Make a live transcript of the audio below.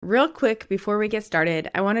Real quick, before we get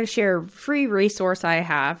started, I wanted to share a free resource I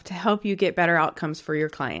have to help you get better outcomes for your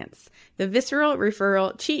clients. The Visceral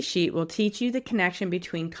Referral Cheat Sheet will teach you the connection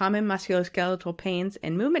between common musculoskeletal pains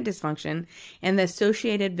and movement dysfunction and the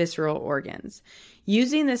associated visceral organs.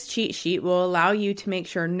 Using this cheat sheet will allow you to make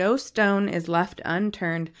sure no stone is left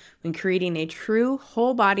unturned when creating a true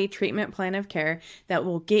whole body treatment plan of care that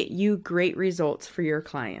will get you great results for your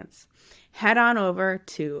clients. Head on over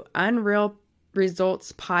to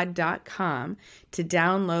unrealresultspod.com to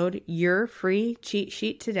download your free cheat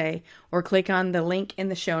sheet today or click on the link in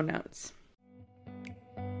the show notes.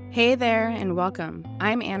 Hey there and welcome.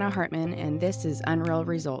 I'm Anna Hartman and this is Unreal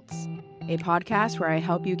Results, a podcast where I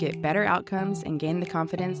help you get better outcomes and gain the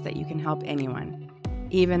confidence that you can help anyone,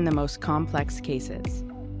 even the most complex cases.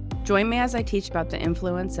 Join me as I teach about the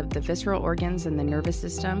influence of the visceral organs and the nervous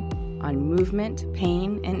system on movement,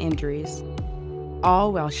 pain, and injuries,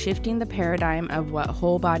 all while shifting the paradigm of what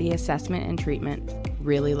whole body assessment and treatment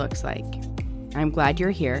really looks like. I'm glad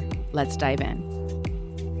you're here. Let's dive in.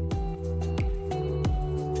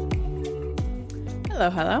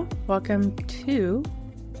 Hello. Welcome to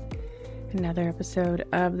another episode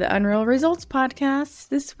of the Unreal Results Podcast.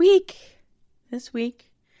 This week,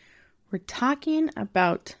 we're talking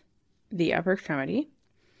about the upper extremity.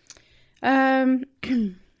 We're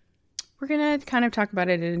going to kind of talk about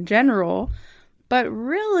it in general, but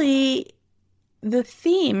really the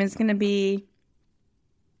theme is going to be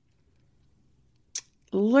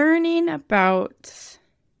learning about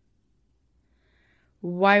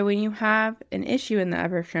why when you have an issue in the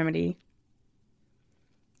upper extremity,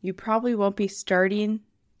 you probably won't be starting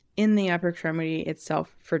in the upper extremity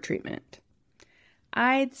itself for treatment.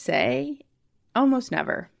 I'd say almost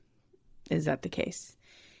never is that the case.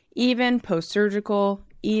 Even post-surgical,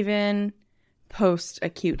 even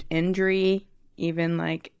post-acute injury, even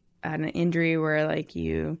like an injury where like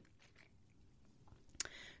you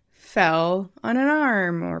fell on an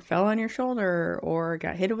arm or fell on your shoulder or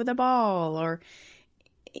got hit with a ball, or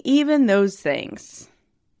even those things,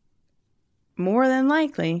 more than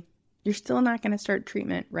likely, you're still not going to start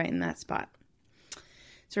treatment right in that spot.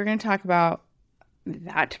 So we're going to talk about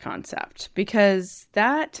that concept because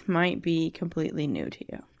that might be completely new to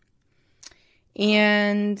you.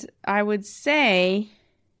 And I would say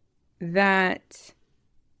that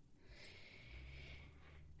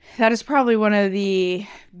is probably one of the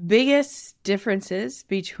biggest differences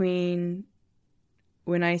between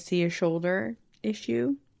when I see a shoulder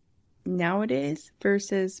issue nowadays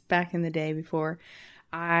versus back in the day before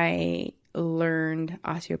I learned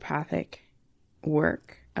osteopathic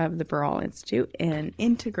work of the Barral Institute and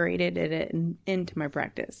integrated it into my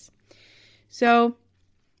practice. So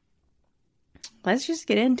let's just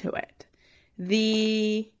get into it.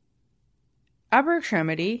 The upper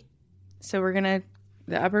extremity.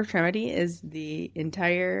 The upper extremity is the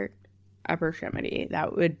entire upper extremity.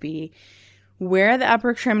 That would be where the upper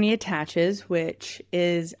extremity attaches, which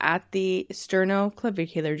is at the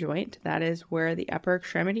sternoclavicular joint. That is where the upper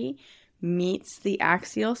extremity meets the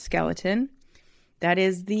axial skeleton. That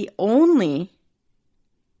is the only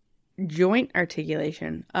joint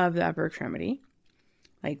articulation of the upper extremity,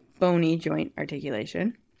 like bony joint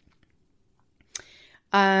articulation.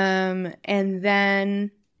 And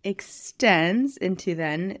then extends into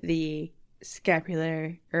then the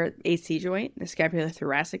scapular or AC joint, the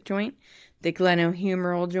scapulothoracic joint, the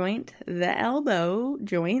glenohumeral joint, the elbow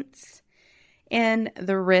joints, and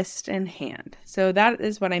the wrist and hand. So that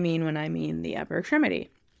is what I mean when I mean the upper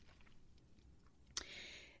extremity.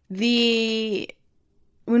 When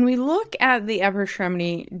we look at the upper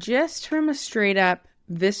extremity just from a straight up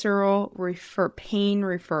visceral pain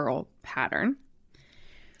referral pattern,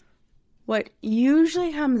 what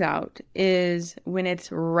usually comes out is when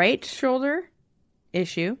it's right shoulder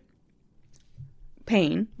issue,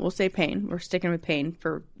 pain, we'll say pain, we're sticking with pain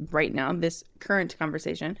for right now, this current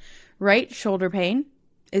conversation. Right shoulder pain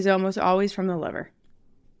is almost always from the liver.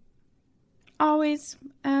 Always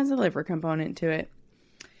has a liver component to it.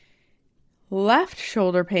 Left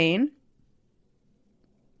shoulder pain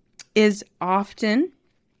is often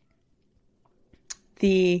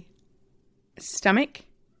the stomach,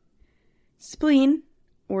 spleen,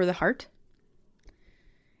 or the heart.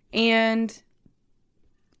 And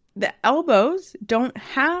the elbows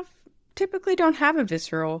typically don't have a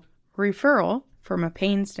visceral referral from a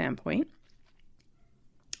pain standpoint,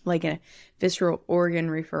 like a visceral organ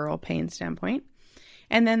referral pain standpoint.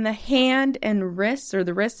 And then the hand and wrist, or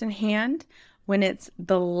the wrist and hand, when it's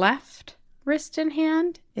the left wrist and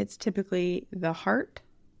hand, it's typically the heart.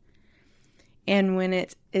 And when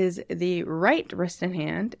it is the right wrist and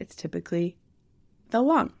hand, it's typically the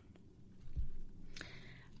lung.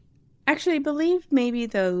 Actually, I believe maybe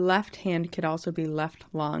the left hand could also be left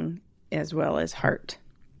lung as well as heart.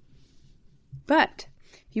 But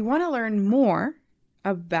if you want to learn more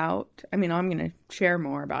about, I'm going to share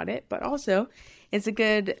more about it, but also it's a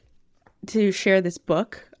good to share this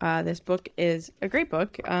book. This book is a great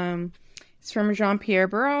book. It's from Jean-Pierre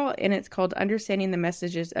Barral, and it's called Understanding the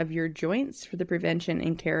Messages of Your Joints for the Prevention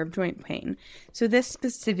and Care of Joint Pain. So this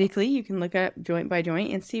specifically, you can look up joint by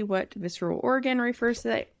joint and see what visceral organ refers to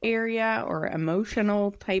that area, or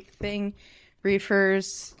emotional type thing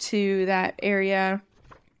refers to that area.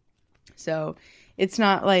 So it's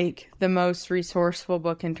not like the most resourceful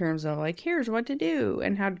book in terms of like, here's what to do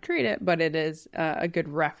and how to treat it, but it is a good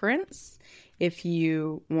reference if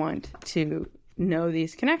you want to know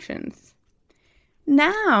these connections.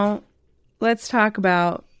 Now, let's talk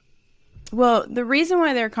about, the reason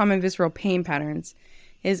why there are common visceral pain patterns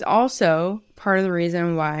is also part of the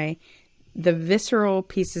reason why the visceral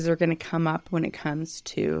pieces are going to come up when it comes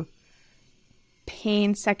to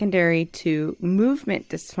pain secondary to movement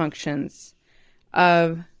dysfunctions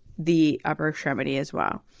of the upper extremity as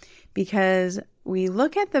well. Because we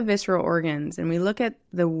look at the visceral organs and we look at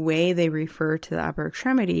the way they refer to the upper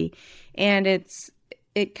extremity, and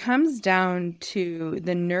it comes down to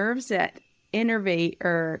the nerves that innervate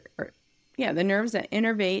the nerves that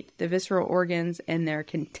innervate the visceral organs and their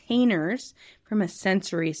containers from a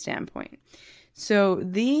sensory standpoint. So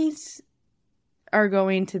these are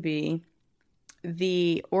going to be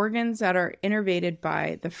the organs that are innervated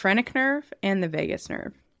by the phrenic nerve and the vagus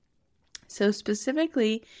nerve. So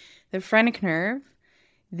specifically, the phrenic nerve,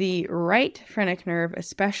 the right phrenic nerve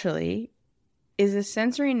especially, is a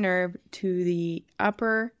sensory nerve to the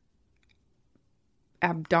upper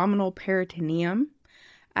abdominal peritoneum,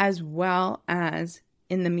 as well as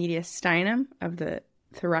in the mediastinum of the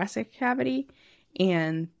thoracic cavity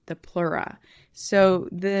and the pleura. So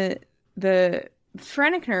the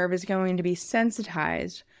phrenic nerve is going to be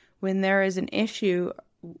sensitized when there is an issue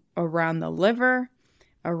around the liver,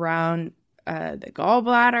 around the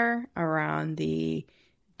gallbladder, around the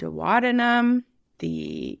duodenum,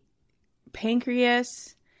 the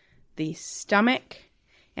pancreas, the stomach,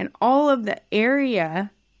 and all of the area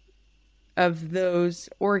of those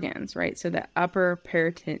organs, right? So the upper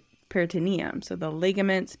peritoneum, so the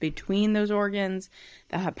ligaments between those organs,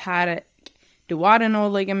 the hepatic duodenal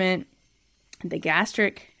ligament, the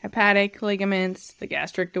gastric hepatic ligaments, the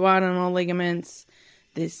gastric duodenal ligaments,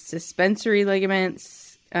 the suspensory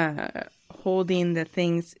ligaments, holding the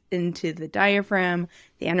things into the diaphragm,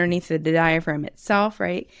 the underneath of the diaphragm itself,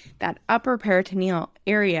 right? That upper peritoneal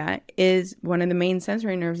area is one of the main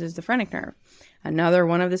sensory nerves, is the phrenic nerve. Another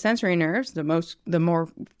one of the sensory nerves, the more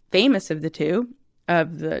famous of the two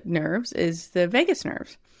of the nerves, is the vagus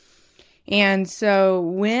nerve. And so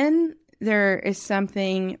when there is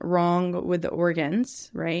something wrong with the organs,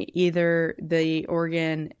 right? Either the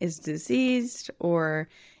organ is diseased or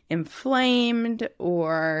inflamed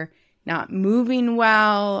or not moving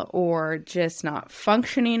well or just not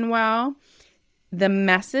functioning well, the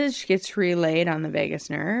message gets relayed on the vagus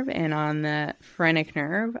nerve and on the phrenic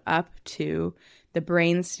nerve up to the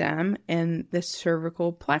brainstem and the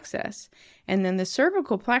cervical plexus. And then the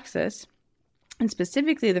cervical plexus, and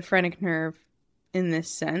specifically the phrenic nerve in this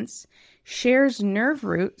sense, shares nerve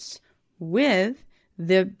roots with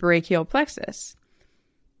the brachial plexus.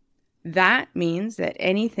 That means that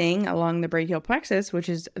anything along the brachial plexus, which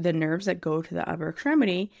is the nerves that go to the upper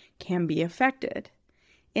extremity, can be affected.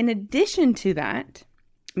 In addition to that,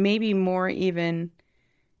 maybe more even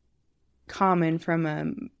common from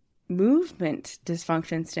a movement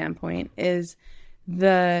dysfunction standpoint, is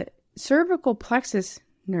the cervical plexus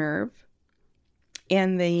nerve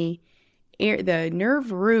and the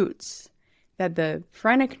nerve roots that the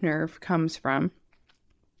phrenic nerve comes from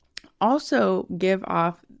also give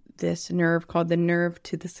off this nerve called the nerve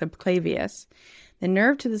to the subclavius. The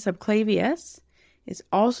nerve to the subclavius is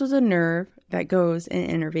also the nerve that goes and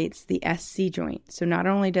innervates the SC joint. So not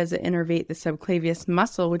only does it innervate the subclavius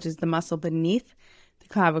muscle, which is the muscle beneath the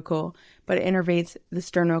clavicle, but it innervates the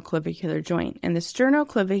sternoclavicular joint. And the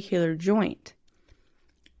sternoclavicular joint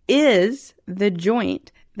is the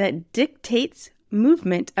joint that dictates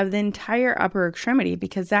movement of the entire upper extremity,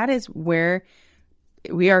 because that is where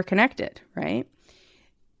we are connected, right?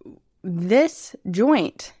 This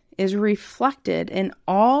joint is reflected in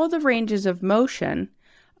all the ranges of motion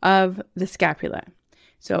of the scapula.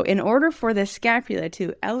 So in order for the scapula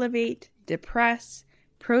to elevate, depress,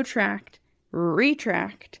 protract,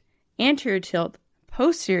 retract, anterior tilt,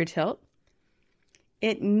 posterior tilt,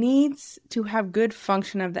 it needs to have good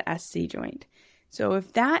function of the SC joint. So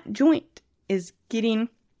if that joint is getting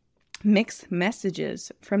mixed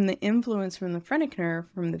messages from the influence from the phrenic nerve,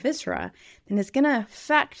 from the viscera, then it's going to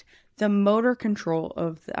affect the motor control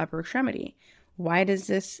of the upper extremity. Why is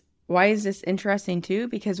this interesting too?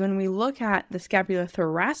 Because when we look at the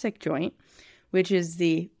scapulothoracic joint, which is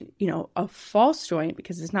a false joint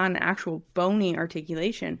because it's not an actual bony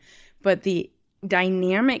articulation, but the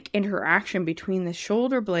dynamic interaction between the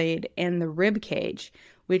shoulder blade and the rib cage,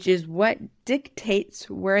 which is what dictates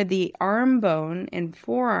where the arm bone and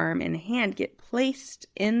forearm and hand get placed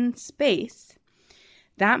in space,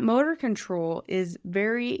 that motor control is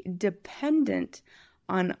very dependent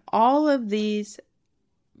on all of these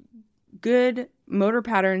good motor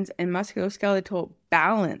patterns and musculoskeletal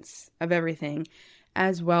balance of everything,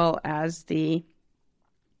 as well as the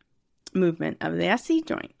movement of the SC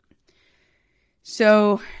joint.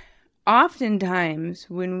 So oftentimes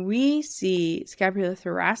when we see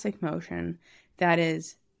scapulothoracic motion that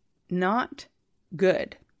is not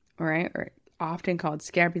good, right, or often called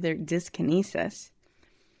scapular dyskinesis,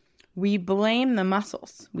 we blame the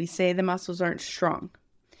muscles. We say the muscles aren't strong.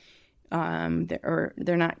 They're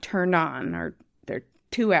not turned on, or they're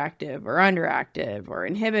too active or underactive or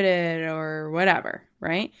inhibited or whatever,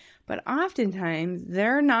 right? But oftentimes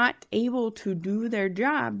they're not able to do their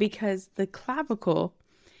job because the clavicle,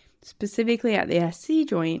 specifically at the SC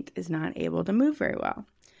joint, is not able to move very well.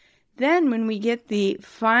 Then when we get the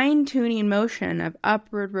fine-tuning motion of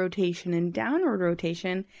upward rotation and downward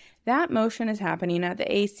rotation, that motion is happening at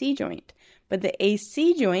the AC joint. But the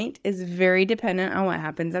AC joint is very dependent on what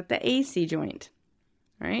happens at the AC joint,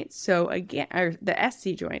 right? So again, or the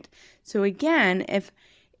SC joint. So again, if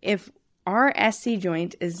our SC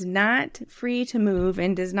joint is not free to move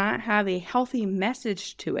and does not have a healthy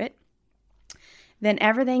message to it, then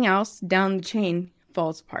everything else down the chain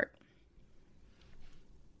falls apart.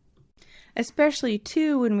 Especially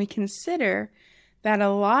too when we consider that a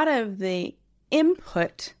lot of the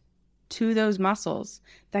input to those muscles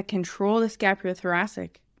that control the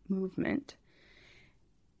scapulothoracic movement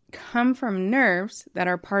come from nerves that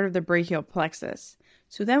are part of the brachial plexus.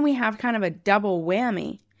 So then we have kind of a double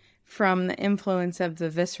whammy from the influence of the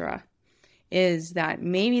viscera, is that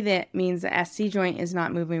maybe that means the SC joint is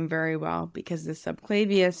not moving very well because the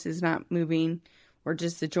subclavius is not moving, or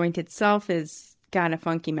just the joint itself is got a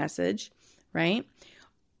funky message, right?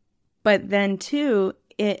 But then too,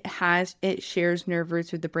 it shares nerve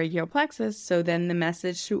roots with the brachial plexus. So then the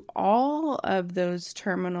message to all of those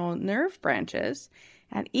terminal nerve branches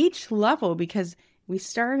at each level, because we're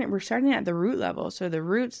starting at the root level. So the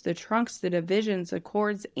roots, the trunks, the divisions, the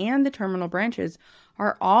cords, and the terminal branches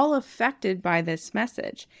are all affected by this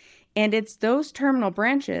message. And it's those terminal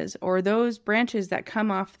branches, or those branches that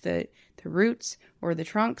come off the roots or the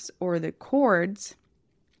trunks or the cords,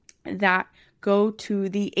 that go to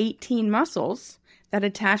the 18 muscles that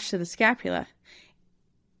attach to the scapula.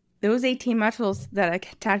 Those 18 muscles that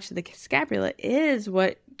attach to the scapula is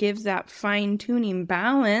what gives that fine-tuning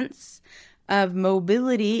balance of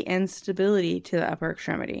mobility and stability to the upper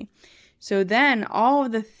extremity. So then all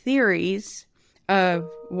of the theories of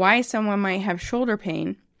why someone might have shoulder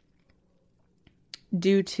pain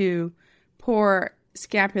due to poor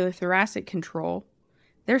scapulothoracic control,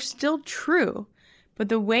 they're still true. But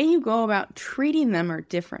the way you go about treating them are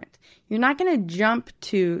different. You're not going to jump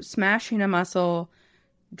to smashing a muscle,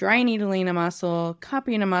 dry needling a muscle,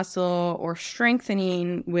 cupping a muscle, or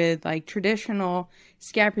strengthening with like traditional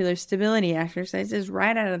scapular stability exercises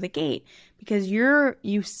right out of the gate, because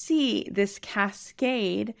you see this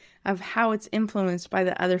cascade of how it's influenced by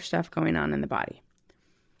the other stuff going on in the body.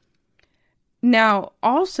 Now,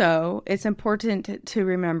 also, it's important to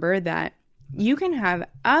remember that you can have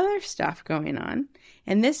other stuff going on.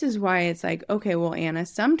 And this is why it's like, okay, well, Anna,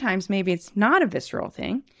 sometimes maybe it's not a visceral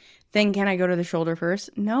thing. Then can I go to the shoulder first?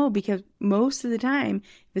 No, because most of the time,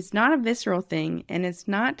 if it's not a visceral thing and it's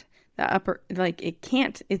not the upper,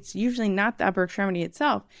 it's usually not the upper extremity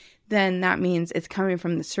itself, then that means it's coming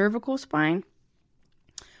from the cervical spine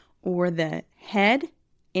or the head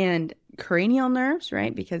and cranial nerves,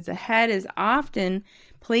 right? Because the head is often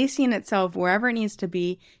placing itself wherever it needs to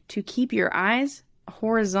be to keep your eyes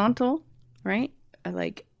horizontal, right?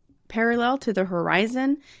 Like parallel to the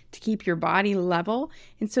horizon, to keep your body level.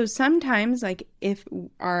 And so sometimes, like if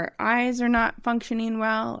our eyes are not functioning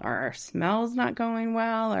well, or our smell's not going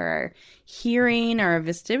well, or our hearing, or our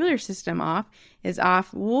vestibular system is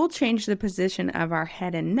off, we'll change the position of our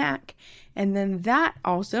head and neck. And then that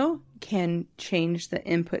also can change the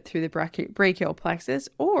input through the brachial plexus,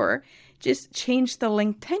 or just change the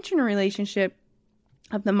length-tension relationship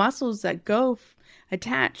of the muscles that go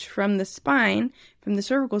attach from the spine, from the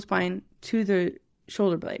cervical spine to the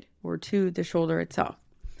shoulder blade or to the shoulder itself.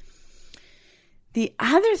 The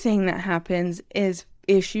other thing that happens is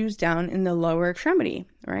issues down in the lower extremity,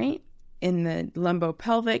 right? In the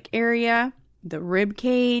lumbopelvic area, the rib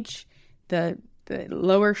cage, the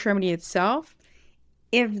lower extremity itself.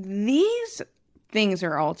 If these things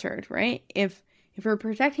are altered, right? If we're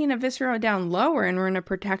protecting a viscera down lower and we're in a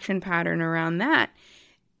protection pattern around that,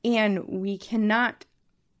 and we cannot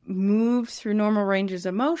move through normal ranges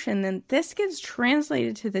of motion, then this gets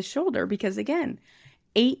translated to the shoulder because, again,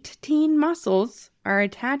 18 muscles are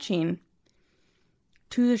attaching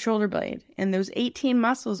to the shoulder blade. And those 18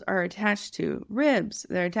 muscles are attached to ribs.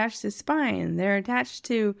 They're attached to spine. They're attached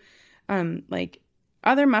to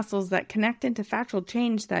other muscles that connect into fascial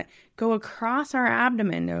chains that go across our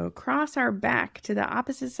abdomen, go across our back to the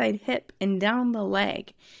opposite side hip and down the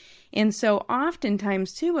leg. And so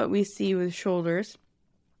oftentimes too, what we see with shoulders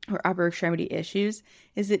or upper extremity issues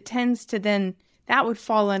is it tends to then, that would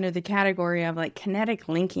fall under the category of like kinetic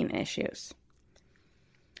linking issues.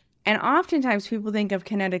 And oftentimes people think of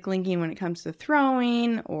kinetic linking when it comes to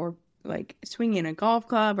throwing or like swinging a golf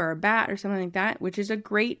club or a bat or something like that, which is a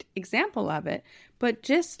great example of it. But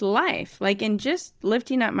just life, like in just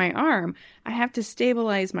lifting up my arm, I have to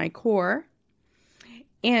stabilize my core.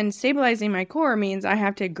 And stabilizing my core means I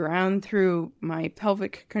have to ground through my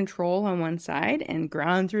pelvic control on one side and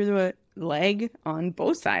ground through the leg on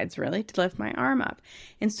both sides, really, to lift my arm up.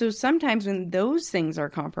 And so sometimes when those things are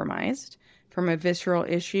compromised from a visceral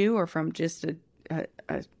issue or from just a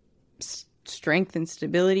strength and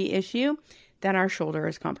stability issue, then our shoulder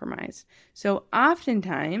is compromised. So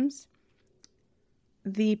oftentimes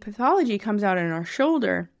the pathology comes out in our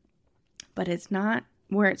shoulder, but it's not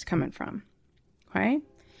where it's coming from. Okay?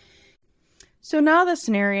 So now the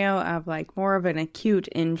scenario of like more of an acute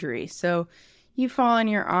injury. So you fall on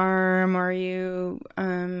your arm or you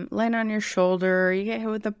land on your shoulder, or you get hit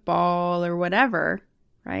with a ball or whatever,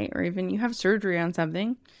 right? Or even you have surgery on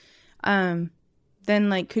something. Then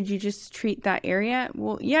like, could you just treat that area?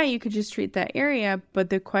 Well, yeah, you could just treat that area.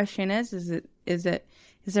 But the question is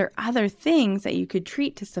there other things that you could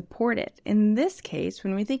treat to support it? In this case,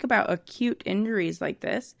 when we think about acute injuries like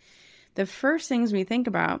this, the first things we think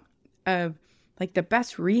about of like the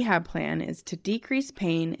best rehab plan is to decrease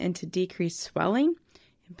pain and to decrease swelling,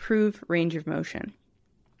 improve range of motion.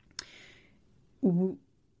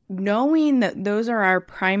 Knowing that those are our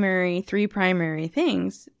three primary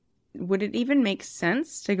things, would it even make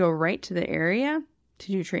sense to go right to the area to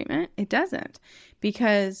do treatment? It doesn't,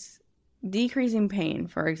 because decreasing pain,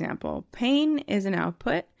 for example, pain is an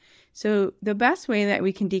output. So the best way that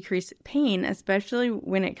we can decrease pain, especially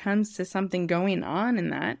when it comes to something going on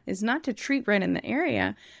in that, is not to treat right in the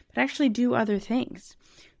area, but actually do other things.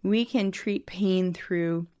 We can treat pain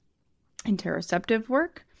through interoceptive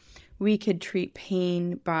work. We could treat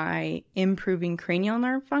pain by improving cranial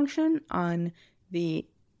nerve function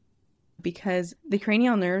because the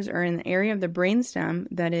cranial nerves are in the area of the brainstem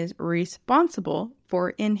that is responsible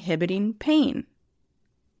for inhibiting pain.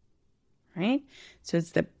 Right? So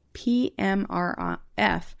it's the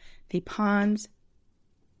PMRF, the pons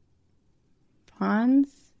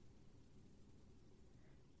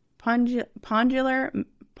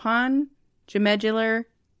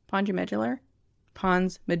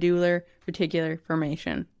medular reticular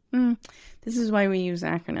formation. This is why we use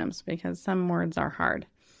acronyms, because some words are hard.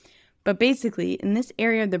 But basically, in this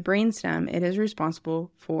area of the brainstem, it is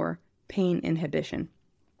responsible for pain inhibition.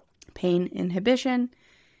 Pain inhibition.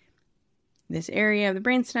 This area of the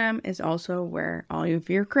brainstem is also where all of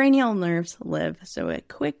your cranial nerves live. So a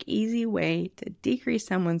quick, easy way to decrease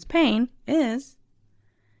someone's pain is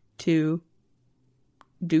to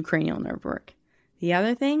do cranial nerve work. The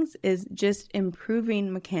other things is just improving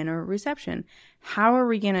mechanoreception. How are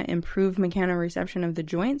we going to improve mechanoreception of the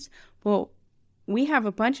joints? Well, we have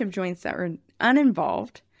a bunch of joints that are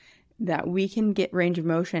uninvolved that we can get range of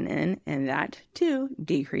motion in, and that too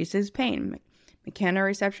decreases pain.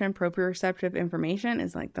 Mechanoreception, proprioceptive information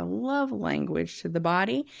is like the love language to the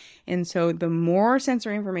body. And so the more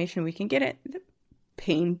sensory information we can get it, the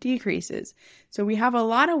pain decreases. So we have a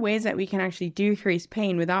lot of ways that we can actually decrease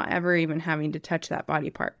pain without ever even having to touch that body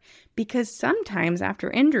part. Because sometimes after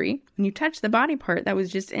injury, when you touch the body part that was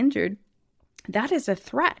just injured, that is a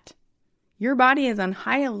threat. Your body is on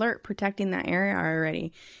high alert protecting that area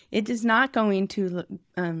already. It is not going to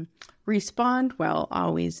respond well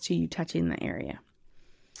always to you touching the area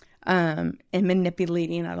and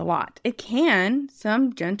manipulating it a lot. It can.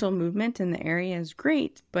 Some gentle movement in the area is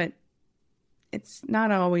great, but it's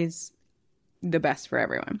not always the best for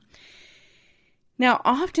everyone. Now,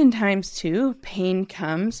 oftentimes too, pain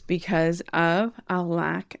comes because of a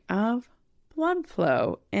lack of blood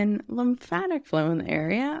flow and lymphatic flow in the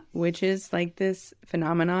area, which is like this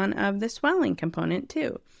phenomenon of the swelling component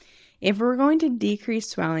too. If we're going to decrease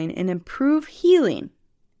swelling and improve healing,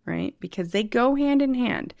 right? Because they go hand in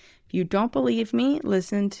hand. If you don't believe me,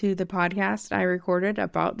 listen to the podcast I recorded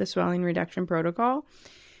about the swelling reduction protocol.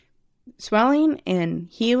 Swelling and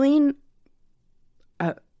healing,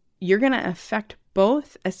 you're going to affect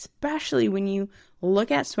both, especially when you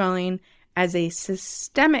look at swelling as a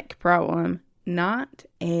systemic problem, not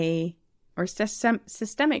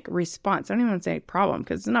systemic response. I don't even want to say problem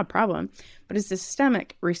because it's not a problem, but it's a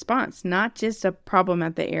systemic response, not just a problem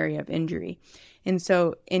at the area of injury. And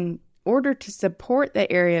so in order to support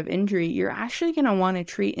the area of injury, you're actually going to want to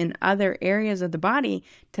treat in other areas of the body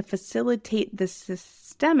to facilitate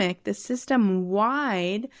the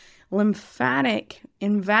system-wide lymphatic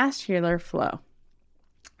and vascular flow.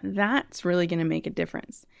 That's really going to make a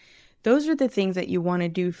difference. Those are the things that you want to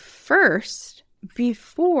do first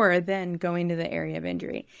before then going to the area of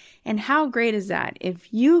injury. And how great is that?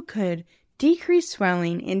 If you could decrease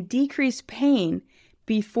swelling and decrease pain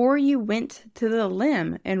before you went to the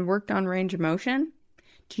limb and worked on range of motion,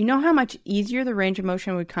 do you know how much easier the range of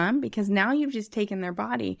motion would come? Because now you've just taken their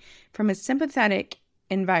body from a sympathetic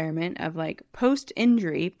environment of like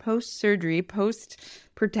post-injury, post-surgery,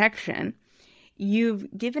 post-protection.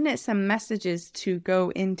 You've given it some messages to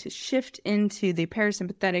shift into the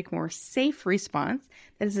parasympathetic, more safe response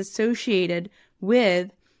that is associated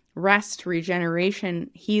with rest, regeneration,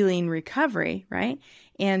 healing, recovery, right?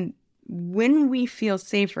 And when we feel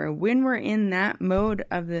safer, when we're in that mode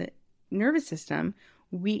of the nervous system,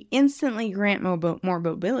 we instantly grant more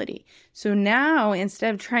mobility. So now,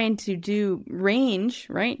 instead of trying to do range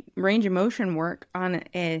of motion work on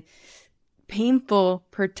a painful,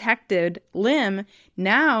 protected limb,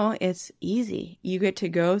 now it's easy. You get to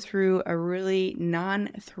go through a really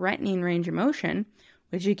non-threatening range of motion,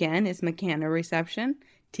 which again is mechanoreception,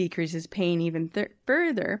 decreases pain even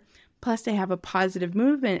further. Plus they have a positive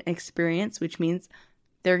movement experience, which means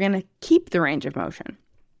they're going to keep the range of motion,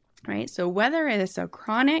 right? So whether it's a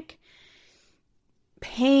chronic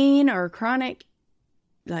pain or chronic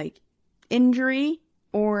like injury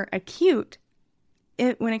or acute,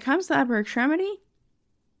 when it comes to the upper extremity,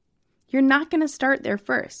 you're not going to start there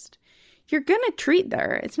first. You're going to treat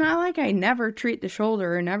there. It's not like I never treat the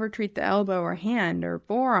shoulder or never treat the elbow or hand or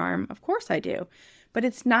forearm. Of course I do. But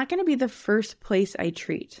it's not going to be the first place I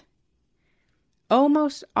treat.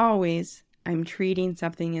 Almost always, I'm treating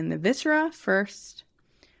something in the viscera first,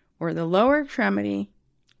 or the lower extremity,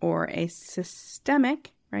 or a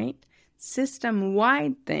systemic, right?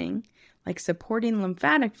 System-wide thing, like supporting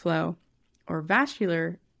lymphatic flow, or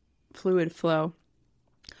vascular fluid flow,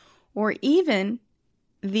 or even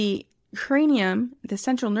the cranium, the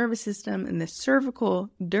central nervous system, and the cervical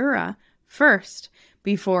dura first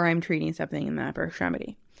before I'm treating something in the upper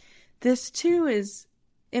extremity. This too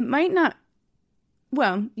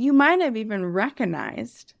you might have even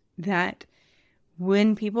recognized that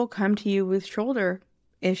when people come to you with shoulder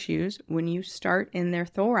issues, when you start in their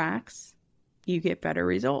thorax, you get better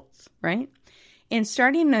results, right? And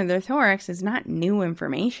starting in their thorax is not new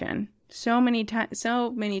information. So many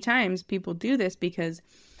times people do this because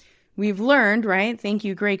we've learned, right? Thank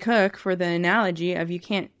you, Gray Cook, for the analogy of you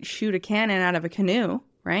can't shoot a cannon out of a canoe,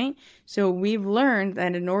 right? So we've learned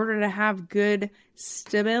that in order to have good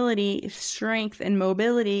stability, strength, and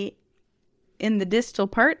mobility in the distal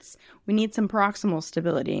parts, we need some proximal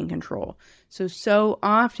stability and control. So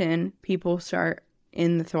often people start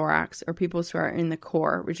in the thorax or people start in the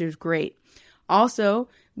core, which is great. Also,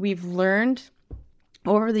 we've learned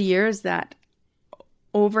over the years that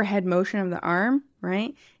overhead motion of the arm,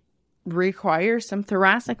 right, requires some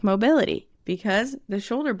thoracic mobility because the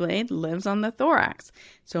shoulder blade lives on the thorax.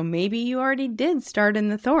 So maybe you already did start in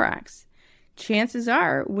the thorax. Chances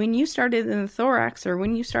are when you started in the thorax or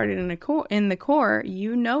when you started in the core,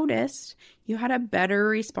 you noticed you had a better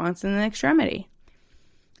response in the extremity.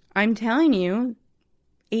 I'm telling you,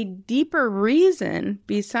 a deeper reason,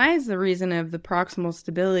 besides the reason of the proximal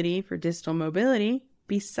stability for distal mobility,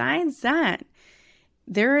 besides that,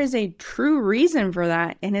 there is a true reason for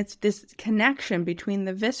that, and it's this connection between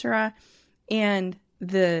the viscera and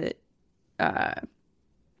the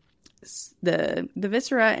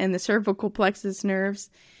viscera and the cervical plexus nerves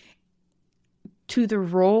to the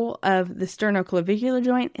role of the sternoclavicular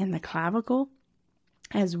joint and the clavicle,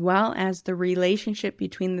 as well as the relationship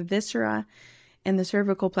between the viscera and the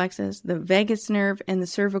cervical plexus, the vagus nerve and the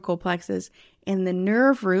cervical plexus, and the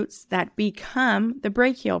nerve roots that become the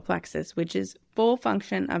brachial plexus, which is full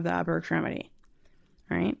function of the upper extremity,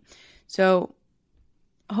 right? So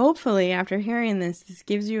hopefully after hearing this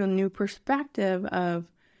gives you a new perspective of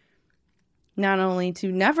not only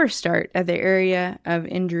to never start at the area of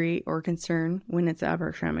injury or concern when it's the upper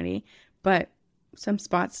extremity, but some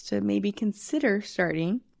spots to maybe consider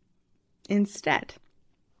starting instead.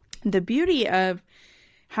 The beauty of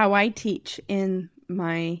how I teach in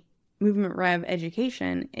my Movement Rev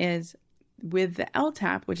education is with the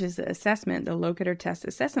LTAP, which is the assessment, the locator test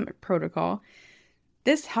assessment protocol.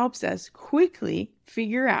 This helps us quickly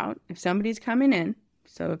figure out if somebody's coming in.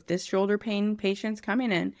 So if this shoulder pain patient's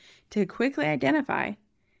coming in, to quickly identify,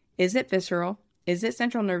 is it visceral, is it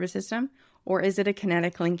central nervous system, or is it a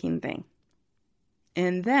kinetic linking thing?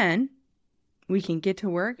 And then we can get to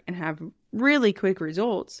work and have really quick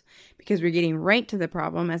results because we're getting right to the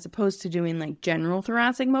problem as opposed to doing like general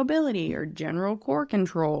thoracic mobility or general core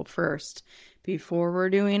control first before we're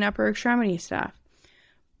doing upper extremity stuff.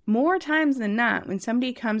 More times than not, when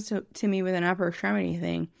somebody comes to me with an upper extremity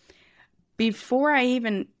thing, before I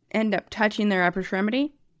even end up touching their upper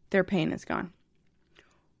extremity, their pain is gone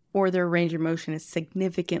or their range of motion is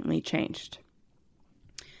significantly changed.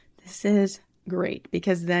 This is great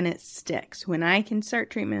because then it sticks. When I can start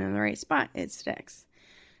treatment in the right spot, it sticks.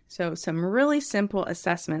 So some really simple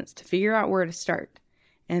assessments to figure out where to start.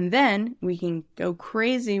 And then we can go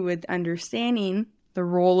crazy with understanding the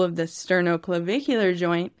role of the sternoclavicular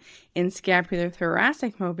joint in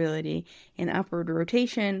scapular-thoracic mobility and upward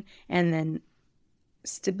rotation, and then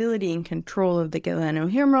stability and control of the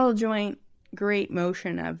glenohumeral joint, great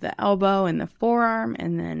motion of the elbow and the forearm,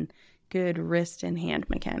 and then good wrist and hand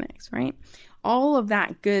mechanics, right? All of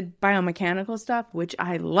that good biomechanical stuff, which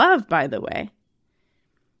I love, by the way,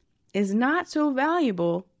 is not so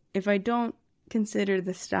valuable if I don't consider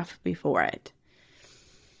the stuff before it.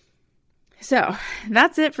 So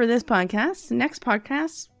that's it for this podcast. Next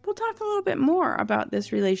podcast, we'll talk a little bit more about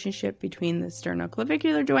this relationship between the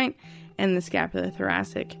sternoclavicular joint and the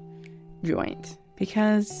scapulothoracic joint,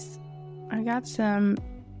 because I got some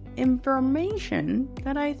information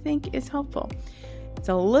that I think is helpful. It's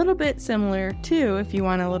a little bit similar to, if you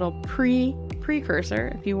want a little precursor,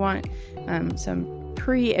 if you want some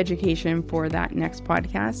pre-education for that next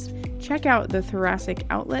podcast, check out the Thoracic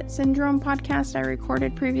Outlet Syndrome podcast I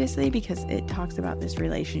recorded previously because it talks about this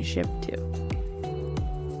relationship too.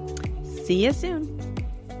 See you soon.